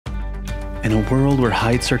In a world where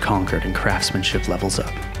heights are conquered and craftsmanship levels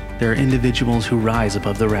up, there are individuals who rise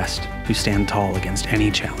above the rest, who stand tall against any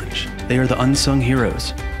challenge. They are the unsung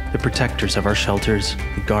heroes, the protectors of our shelters,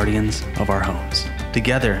 the guardians of our homes.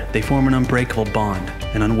 Together, they form an unbreakable bond,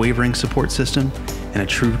 an unwavering support system, and a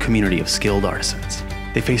true community of skilled artisans.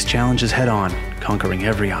 They face challenges head-on, conquering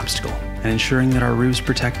every obstacle, and ensuring that our roofs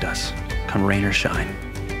protect us, come rain or shine.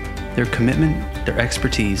 Their commitment, their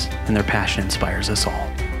expertise, and their passion inspires us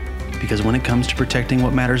all. Because when it comes to protecting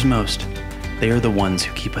what matters most, they are the ones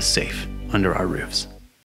who keep us safe under our roofs.